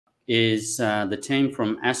is the team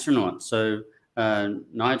from Astronaut. So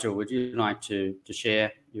Nigel, would you like to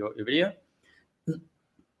share your video?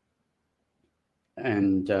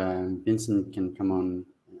 And Vincent can come on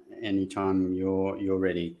anytime you're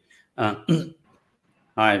ready.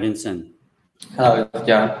 Hi, Vincent. Hello,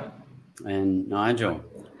 John. And Nigel.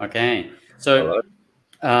 Okay, so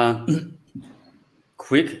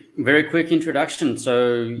very quick introduction.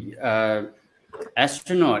 So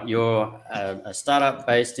Astronaut, you're a startup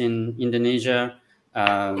based in Indonesia.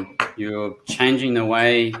 You're changing the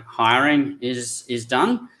way hiring is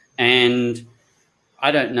done, and I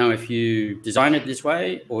don't know if you designed it this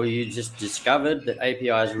way or you just discovered that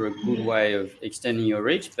APIs are a good way of extending your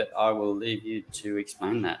reach, but I will leave you to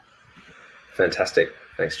explain that. Fantastic.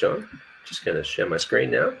 Thanks, John. Just going to share my screen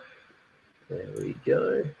now. There we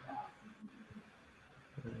go.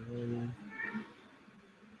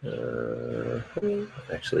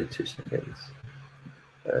 Actually, 2 seconds.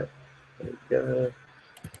 All right, there we go.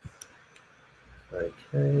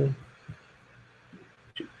 Okay.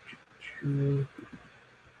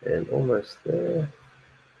 And almost there.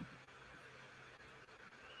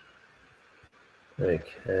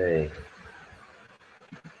 Okay.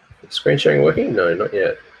 Screen sharing working? No, not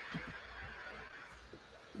yet.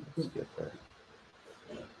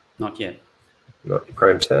 Not yet. Not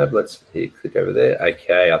Chrome tab. Let's click over there.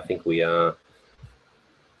 Okay, I think we are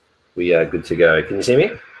good to go. Can you see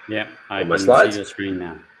me? Yeah, I can see your screen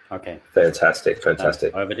now. Okay. Fantastic,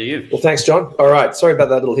 fantastic. Over to you. Well, thanks, John. All right, sorry about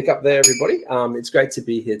that little hiccup there, everybody. It's great to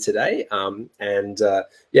be here today.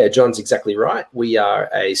 Yeah, John's exactly right. We are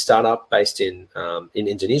a startup based in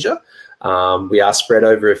Indonesia. We are spread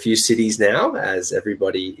over a few cities now, as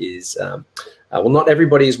everybody is. Well, not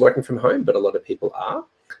everybody is working from home, but a lot of people are.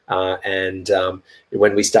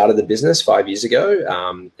 When we started the business 5 years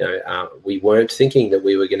ago, we weren't thinking that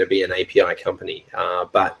we were going to be an API company,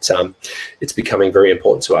 but it's becoming very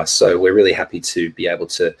important to us. So we're really happy to be able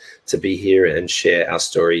to be here and share our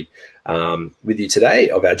story with you today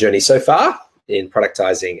of our journey so far in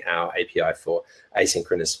productizing our API for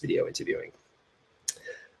asynchronous video interviewing.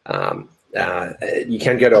 You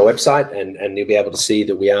can go to our website and you'll be able to see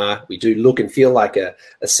that we do look and feel like a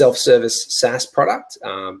self-service SaaS product.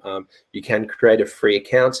 You can create a free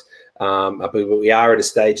account, but we are at a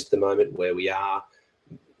stage at the moment where we are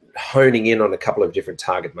honing in on a couple of different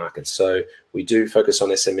target markets. So we do focus on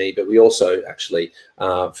SME, but we also actually,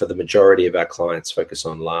 for the majority of our clients, focus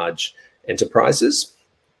on large enterprises.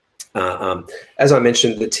 As I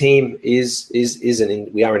mentioned, the team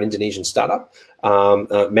we are an Indonesian startup.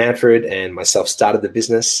 Manfred and myself started the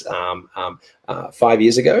business 5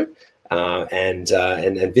 years ago, and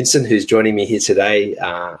Vincent, who's joining me here today,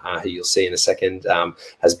 who you'll see in a second,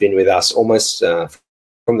 has been with us almost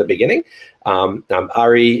from the beginning.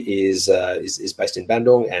 Ari is based in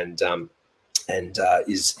Bandung and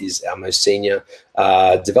is our most senior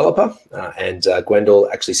developer, and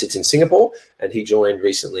Gwendol actually sits in Singapore, and he joined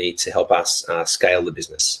recently to help us scale the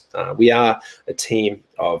business. We are a team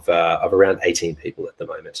of around 18 people at the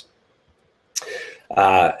moment.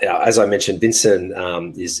 As I mentioned, Vincent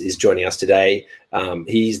is joining us today.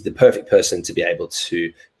 He's the perfect person to be able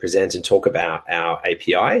to present and talk about our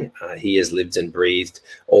API. He has lived and breathed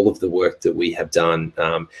all of the work that we have done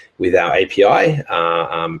with our API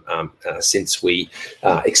since we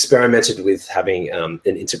experimented with having an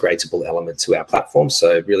integratable element to our platform.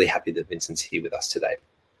 So really happy that Vincent's here with us today.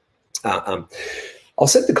 I'll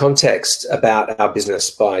set the context about our business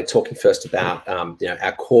by talking first about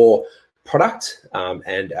our core product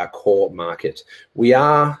and our core market. We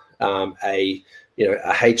are a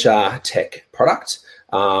HR tech product.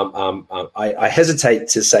 I hesitate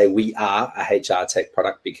to say we are a HR tech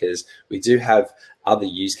product because we do have other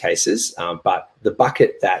use cases, but the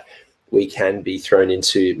bucket that we can be thrown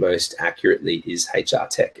into most accurately is HR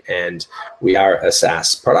tech, and we are a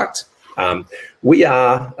SaaS product. We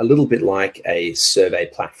are a little bit like a survey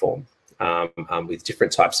platform. With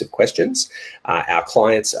different types of questions. Our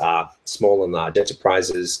clients are small and large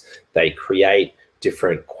enterprises. They create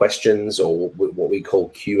different questions, or what we call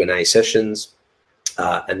Q&A sessions,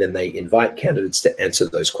 and then they invite candidates to answer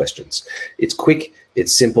those questions. It's quick,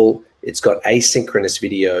 it's simple, it's got asynchronous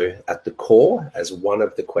video at the core as one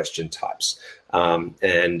of the question types.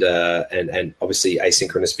 And obviously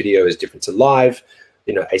asynchronous video is different to live.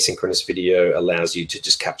 Asynchronous video allows you to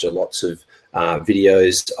just capture lots of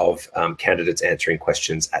videos of candidates answering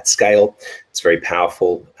questions at scale. It's very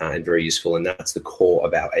powerful and very useful, and that's the core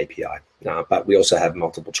of our API. But we also have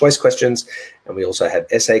multiple choice questions, and we also have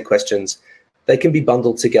essay questions. They can be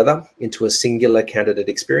bundled together into a singular candidate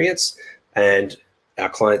experience, and our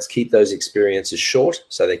clients keep those experiences short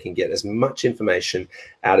so they can get as much information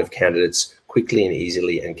out of candidates quickly and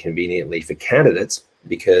easily and conveniently for candidates,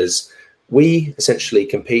 because we essentially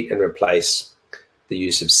compete and replace the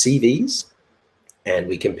use of CVs, and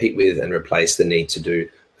we compete with and replace the need to do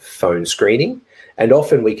phone screening. And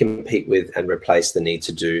often we compete with and replace the need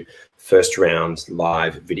to do first round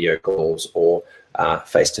live video calls or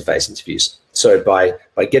face-to-face interviews. So by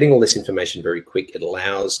getting all this information very quick, it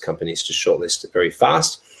allows companies to shortlist very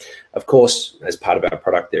fast. Of course, as part of our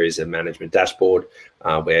product, there is a management dashboard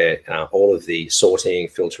where all of the sorting,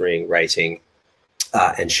 filtering, rating,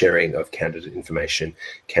 and sharing of candidate information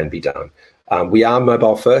can be done. We are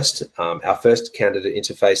mobile first. Our first candidate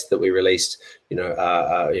interface that we released,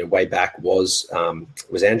 way back was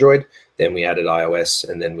Android. Then we added iOS,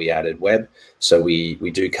 and then we added web. So we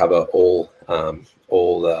do cover all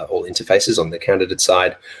interfaces on the candidate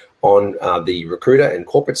side. On the recruiter and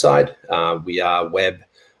corporate side, we are web,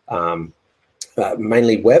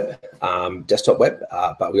 mainly web, desktop web,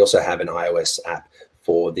 but we also have an iOS app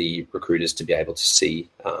for the recruiters to be able to see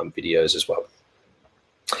videos as well.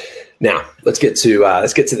 Now let's get to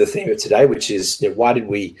the theme of today, which is why did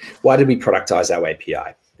we productize our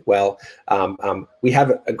API? Well, we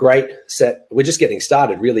have a great set. We're just getting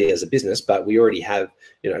started really as a business, but we already have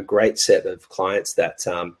a great set of clients that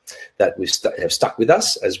have stuck with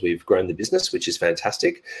us as we've grown the business, which is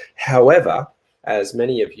fantastic. However, as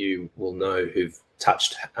many of you will know who've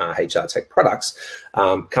touched HR tech products,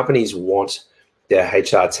 companies want their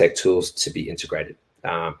HR tech tools to be integrated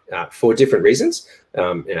for different reasons.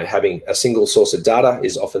 Having a single source of data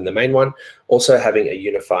is often the main one. Also, having a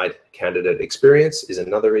unified candidate experience is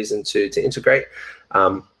another reason to integrate.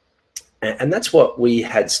 And that's what we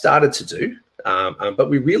had started to do. But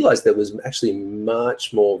we realized there was actually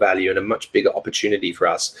much more value and a much bigger opportunity for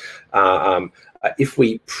us if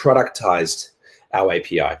we productized our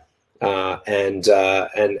API.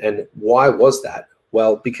 And why was that?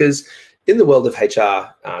 Well, because in the world of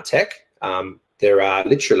HR tech, there are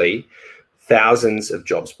literally thousands of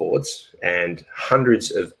jobs boards and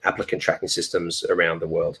hundreds of applicant tracking systems around the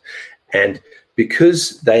world. And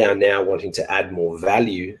because they are now wanting to add more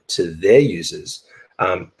value to their users,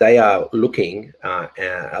 they are looking,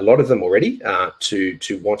 a lot of them already,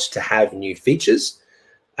 to want to have new features.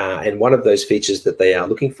 And one of those features that they are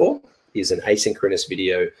looking for is an asynchronous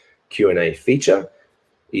video Q&A feature,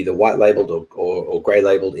 either white labeled or gray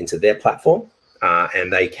labeled into their platform.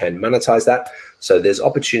 And they can monetize that. So there's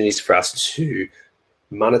opportunities for us to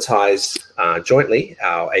monetize jointly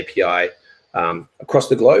our API across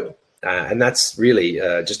the globe. And that's really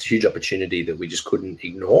just a huge opportunity that we just couldn't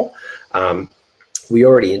ignore. We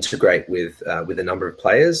already integrate with a number of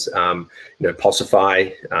players.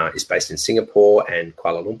 Pulsify is based in Singapore and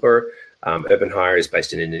Kuala Lumpur. Urban Hire is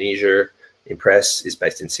based in Indonesia. Impress is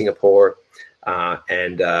based in Singapore.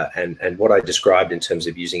 And what I described in terms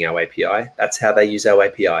of using our API, that's how they use our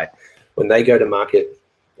API. When they go to market,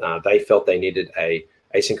 they felt they needed a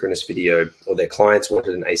asynchronous video, or their clients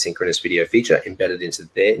wanted an asynchronous video feature embedded into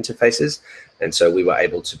their interfaces. And so we were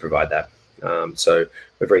able to provide that. So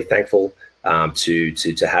we're very thankful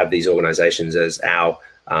to have these organizations as our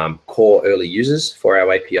core early users for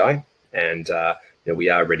our API. And we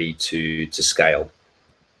are ready to scale.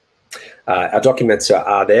 Our documents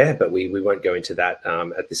are there, but we won't go into that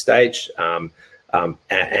at this stage. And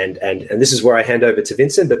this is where I hand over to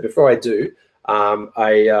Vincent. But before I do,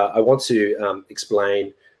 I want to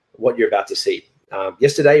explain what you're about to see.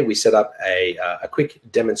 Yesterday, we set up a quick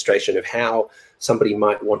demonstration of how somebody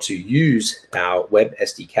might want to use our web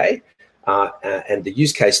SDK. And the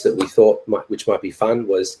use case that we thought which might be fun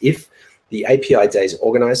was if the API Days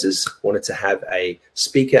organizers wanted to have a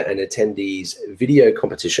speaker and attendees video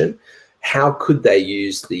competition, how could they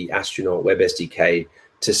use the Astronaut web SDK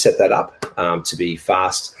to set that up to be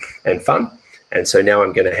fast and fun? And so now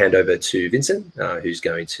I'm going to hand over to Vincent, who's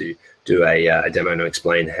going to do a demo and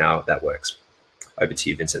explain how that works. Over to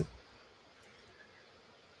you, Vincent.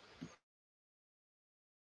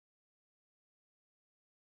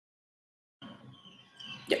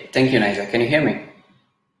 Yeah, thank you, Nigel. Can you hear me?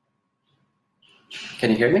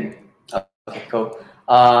 Can you hear me? Oh, okay, cool.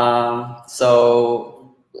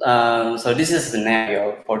 So this is the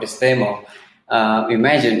scenario for this demo.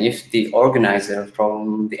 Imagine if the organizer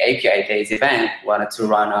from the API Days event wanted to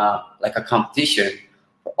run a competition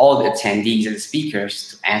for all the attendees and speakers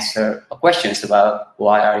to answer questions about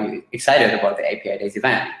why are you excited about the API Days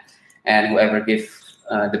event, and whoever gives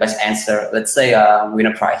the best answer, let's say, win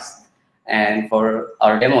a prize. And for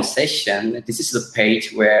our demo session, this is the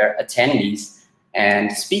page where attendees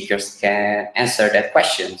and speakers can answer their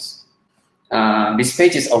questions. This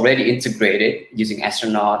page is already integrated using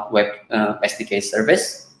Astronaut web SDK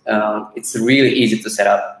service. It's really easy to set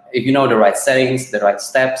up. If you know the right settings, the right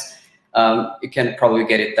steps, you can probably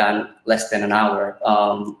get it done less than an hour.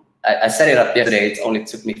 I set it up yesterday. It only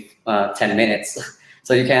took me 10 minutes.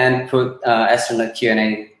 So you can put Astronaut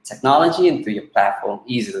Q&A technology into your platform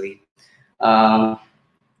easily. But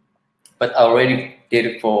I already did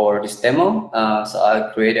it for this demo. So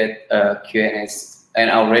I created a Q&A, and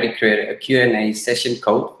I already created a Q&A session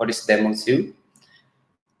code for this demo too.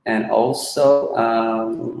 And also,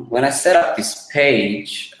 when I set up this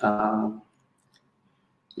page,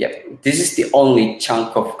 this is the only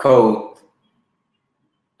chunk of code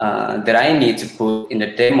that I need to put in the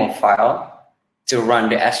demo file to run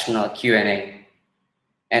the Astronaut Q&A.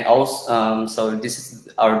 And also, so this is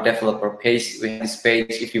our developer page. We have this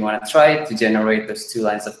page if you want to try to generate those 2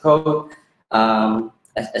 lines of code.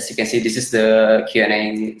 As you can see, this is the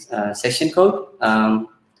Q&A session code.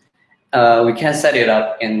 We can set it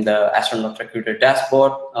up in the Astronaut Recruiter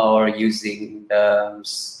dashboard or using the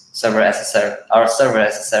server as a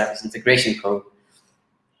service integration code.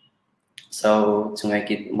 So to make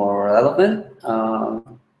it more relevant,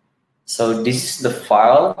 so this is the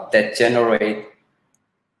file that generate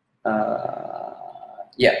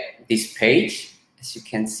this page. As you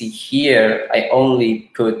can see here, I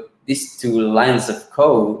only put these 2 lines of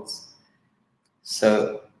code,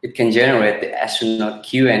 so it can generate the Astronaut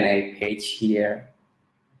Q&A page here,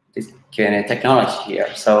 this Q&A technology here.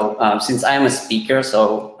 So since I'm a speaker,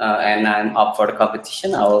 and I'm up for the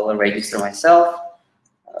competition, I will register myself,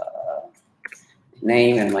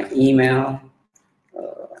 name and my email,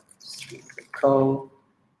 code,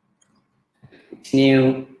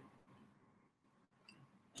 continue.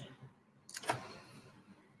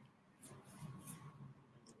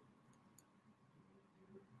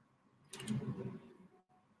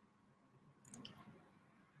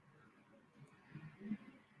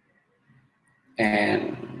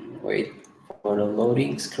 And wait for the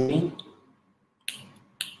loading screen.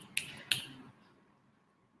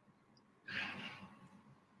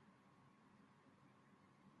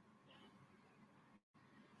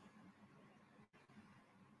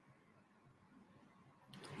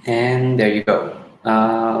 And there you go.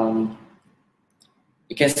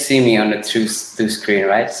 You can see me on the two screen,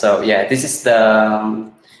 right? So yeah, this is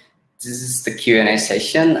the Q&A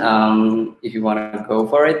session. If you want to go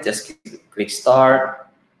for it, just click start.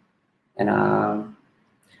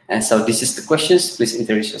 And so this is the questions. Please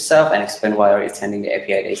introduce yourself and explain why you're attending the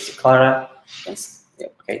Apidays Jakarta.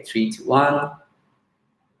 Okay, 3, 2, 1.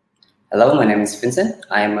 Hello, my name is Vincent.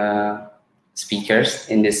 I'm a speaker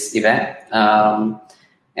in this event.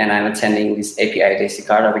 And I'm attending this Apidays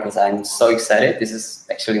Jakarta because I'm so excited. This is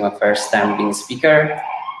actually my first time being a speaker.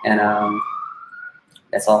 And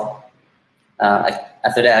that's all.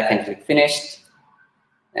 After that, I can click finished.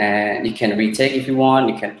 And you can retake if you want.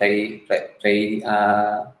 You can play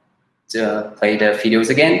the videos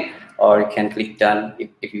again, or you can click done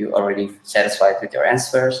if you're already satisfied with your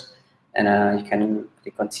answers. And you can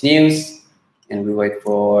click continues, and we wait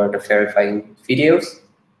for the verifying videos.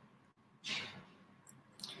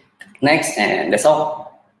 Next, and that's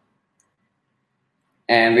all.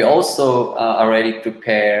 And we also already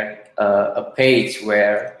prepare a page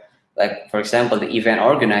where, like, for example, the event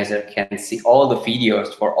organizer can see all the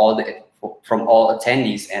videos for from all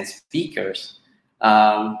attendees and speakers.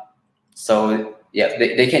 So yeah,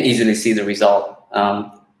 they can easily see the result.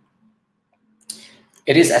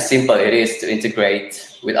 It is as simple it is to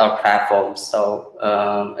integrate with our platform. So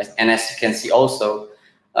and as you can see also,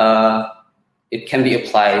 it can be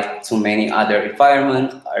applied to many other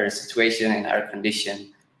environments, other situation, and other condition.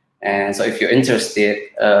 And so if you're interested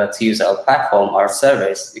to use our platform, our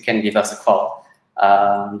service, you can give us a call.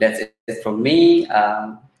 That's it from me.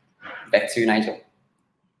 Back to you, Nigel.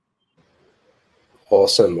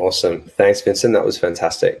 Awesome, awesome. Thanks, Vincent. That was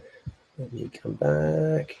fantastic. Let me come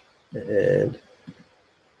back and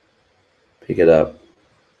pick it up.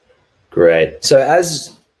 Great. So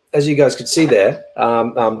as you guys could see there,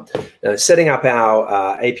 setting up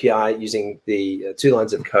our API using the 2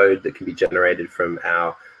 lines of code that can be generated from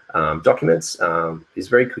our documents is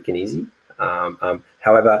very quick and easy.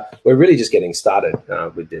 However, we're really just getting started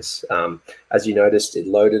with this. As you noticed, it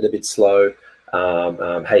loaded a bit slow.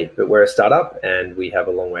 Hey, but we're a startup and we have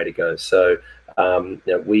a long way to go. So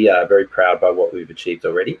we are very proud by what we've achieved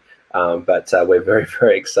already, but we're very,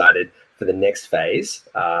 very excited for the next phase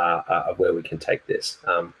of where we can take this.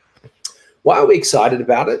 Why are we excited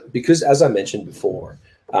about it? Because as I mentioned before,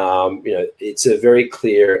 it's a very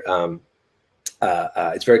clear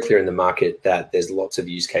it's very clear in the market that there's lots of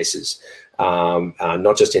use cases.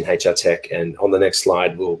 not just in HR tech. And on the next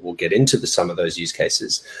slide, we'll get into some of those use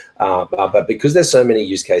cases. But because there's so many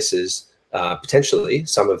use cases, potentially,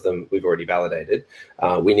 some of them we've already validated,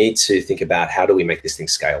 we need to think about how do we make this thing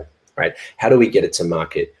scale, right? How do we get it to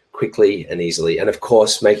market quickly and easily? And of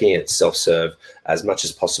course, making it self-serve as much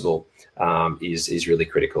as possible is really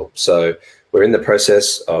critical. So we're in the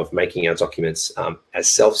process of making our documents as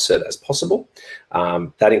self-serve as possible.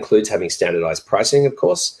 That includes having standardized pricing, of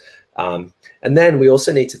course. And then we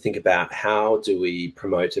also need to think about how do we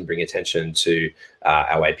promote and bring attention to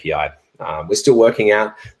our API. We're still working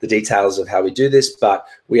out the details of how we do this, but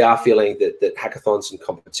we are feeling that hackathons and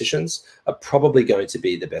competitions are probably going to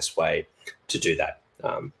be the best way to do that.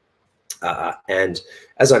 And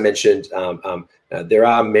as I mentioned, there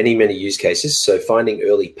are many, many use cases. So finding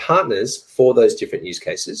early partners for those different use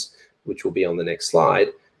cases, which will be on the next slide,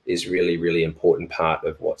 is really, really important part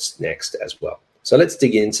of what's next as well. So let's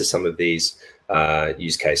dig into some of these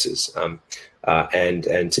use cases. And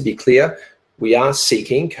to be clear, we are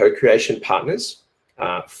seeking co-creation partners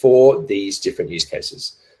for these different use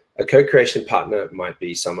cases. A co-creation partner might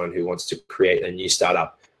be someone who wants to create a new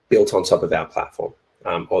startup built on top of our platform.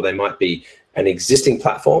 Or they might be an existing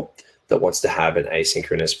platform that wants to have an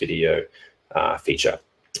asynchronous video feature.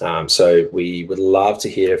 So we would love to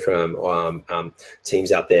hear from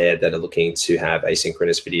teams out there that are looking to have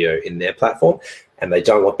asynchronous video in their platform, and they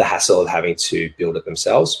don't want the hassle of having to build it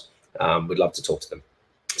themselves. We'd love to talk to them.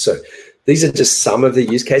 So these are just some of the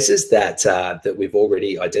use cases that we've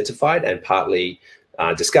already identified and partly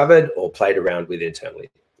discovered or played around with internally.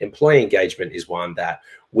 Employee engagement is one that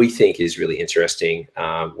we think is really interesting,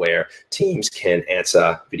 where teams can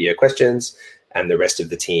answer video questions and the rest of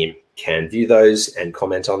the team can view those and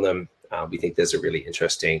comment on them. We think there's a really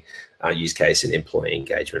interesting use case in employee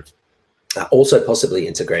engagement. Also possibly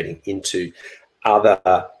integrating into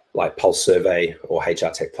other like Pulse Survey or HR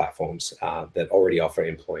tech platforms that already offer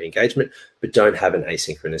employee engagement, but don't have an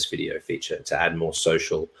asynchronous video feature to add more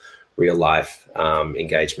social, real life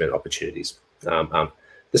engagement opportunities.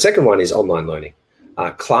 The second one is online learning.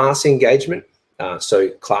 Class engagement, so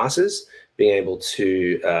classes being able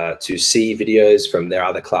to see videos from their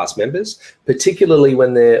other class members, particularly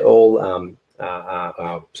when they're all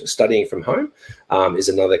studying from home, is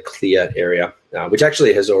another clear area, which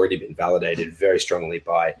actually has already been validated very strongly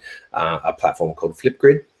by a platform called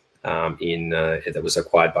Flipgrid that was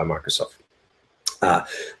acquired by Microsoft.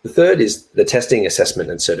 The third is the testing, assessment,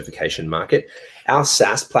 and certification market. Our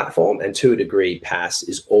SaaS platform, and to a degree PaaS,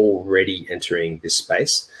 is already entering this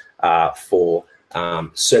space for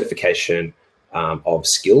certification of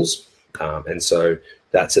skills. And so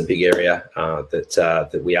that's a big area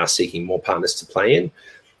that we are seeking more partners to play in.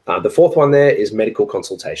 The fourth one there is medical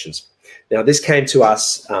consultations. Now, this came to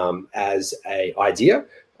us as an idea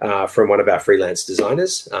from one of our freelance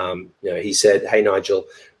designers. He said, "Hey, Nigel,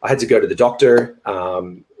 I had to go to the doctor,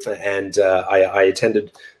 and I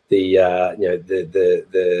attended the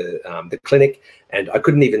clinic, and I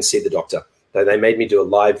couldn't even see the doctor. So they made me do a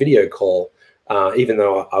live video call, even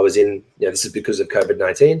though I was in. This is because of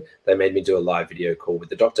COVID-19. They made me do a live video call with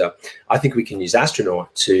the doctor. I think we can use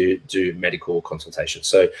Astronaut to do medical consultation.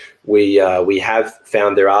 So we have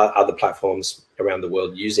found there are other platforms around the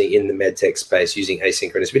world in the medtech space using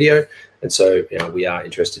asynchronous video, and so we are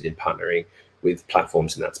interested in partnering with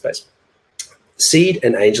platforms in that space. Seed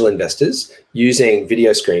and angel investors using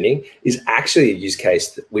video screening is actually a use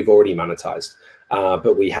case that we've already monetized,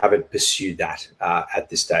 but we haven't pursued that at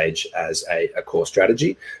this stage as a core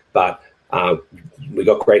strategy. But we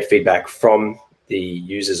got great feedback from the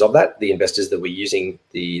users of that, the investors that were using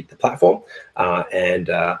the platform, and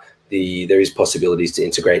there is possibilities to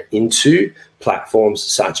integrate into platforms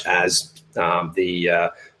such as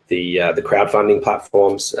the crowdfunding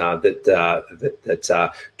platforms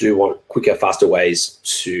that do want quicker, faster ways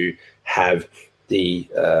to have the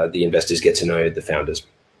investors get to know the founders.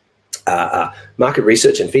 Market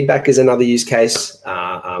research and feedback is another use case.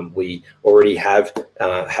 We already have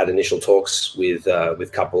had initial talks with a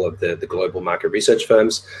couple of the global market research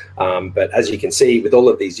firms. But as you can see, with all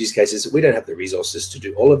of these use cases, we don't have the resources to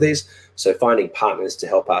do all of these. So finding partners to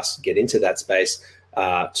help us get into that space,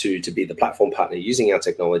 to be the platform partner using our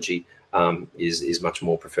technology, is much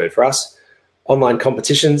more preferred for us. Online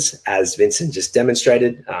competitions, as Vincent just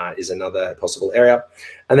demonstrated, is another possible area.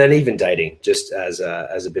 And then even dating, just as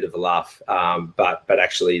a bit of a laugh. But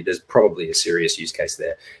actually, there's probably a serious use case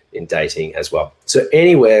there in dating as well. So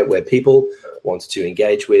anywhere where people want to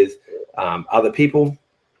engage with other people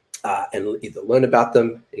and either learn about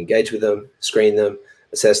them, engage with them, screen them,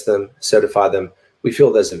 assess them, certify them, we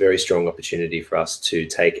feel there's a very strong opportunity for us to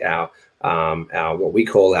take our what we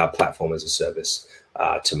call our platform as a service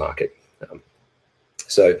to market.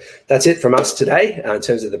 So that's it from us today in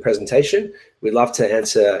terms of the presentation. We'd love to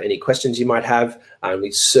answer any questions you might have, and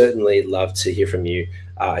we'd certainly love to hear from you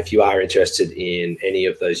if you are interested in any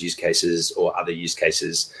of those use cases or other use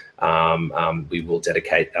cases. We will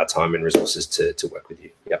dedicate our time and resources to work with you.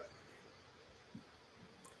 Yep.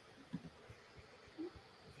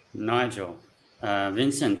 Nigel,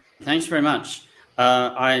 Vincent, thanks very much.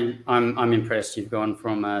 I'm impressed. You've gone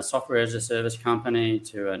from a software as a service company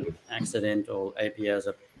to an accidental API as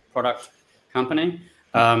a product company.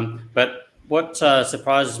 But what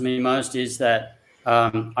surprises me most is that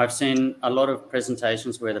I've seen a lot of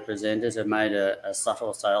presentations where the presenters have made a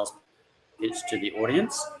subtle sales pitch to the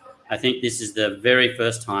audience. I think this is the very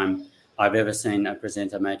first time I've ever seen a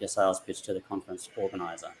presenter make a sales pitch to the conference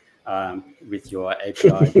organizer with your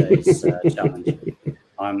API Days challenge.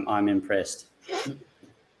 I'm impressed.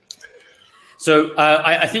 So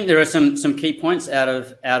I think there are some key points out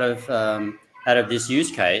of this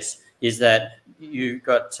use case. Is that you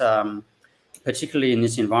got particularly in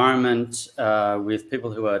this environment with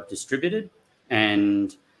people who are distributed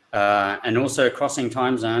and also crossing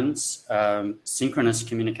time zones, synchronous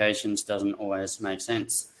communications doesn't always make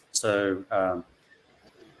sense. So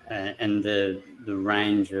and the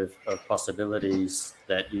range of possibilities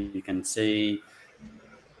that you can see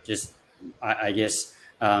just I guess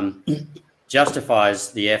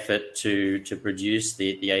justifies the effort to produce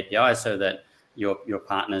the API so that your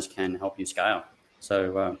partners can help you scale.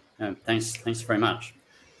 So thanks very much.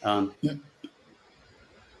 We're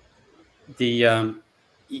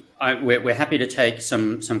happy to take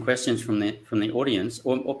some questions from the audience,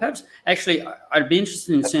 or perhaps actually I'd be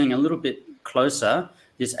interested in seeing a little bit closer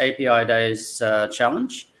this API Days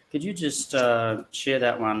challenge. Could you just share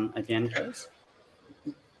that one again, please?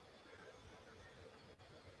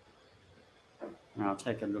 I'll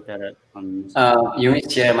take a look at it on. You may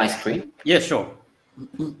share my screen? Yeah, sure.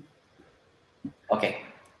 Okay.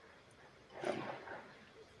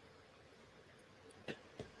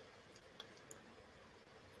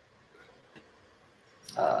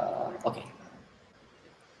 Okay.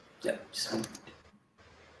 Yeah, just one.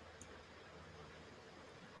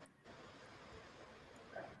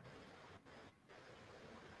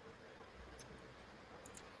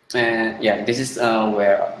 Yeah, this is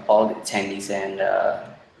where all the attendees and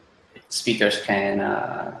speakers can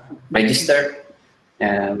register.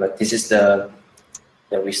 But this is the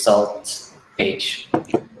results page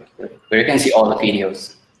where you can see all the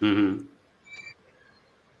videos. Mm-hmm.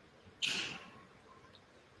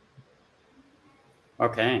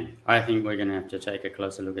 Okay, I think we're going to have to take a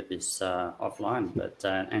closer look at this offline, but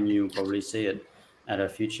and you'll probably see it at a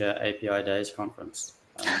future API Days conference.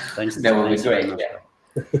 Thanks. That would be great. Yeah.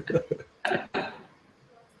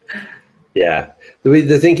 Yeah,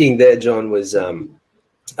 the thinking there, John, was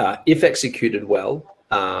if executed well,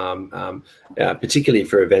 particularly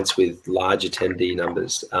for events with large attendee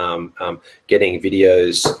numbers, getting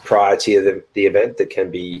videos prior to the event that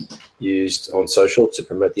can be used on social to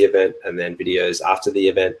promote the event, and then videos after the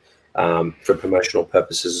event for promotional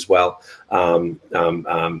purposes as well,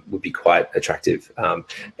 would be quite attractive.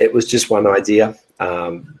 It was just one idea.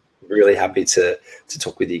 Really happy to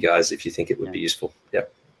talk with you guys if you think it would be useful.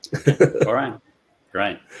 Yep. All right,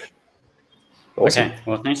 great. Awesome. Okay,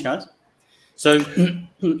 well, thanks, guys. So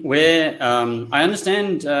where I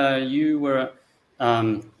understand you were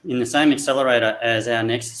in the same accelerator as our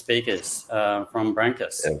next speakers from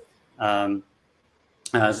Brancus. Yeah.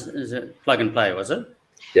 Is it Plug and Play, was it?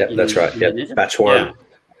 Yeah, that's right. Yeah, batch one.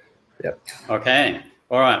 Yeah. Okay.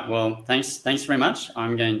 All right. Well, thanks very much.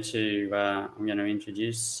 I'm going to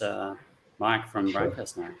introduce Mike from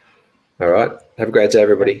Brancus now. All right. Have a great day,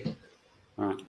 everybody. All right.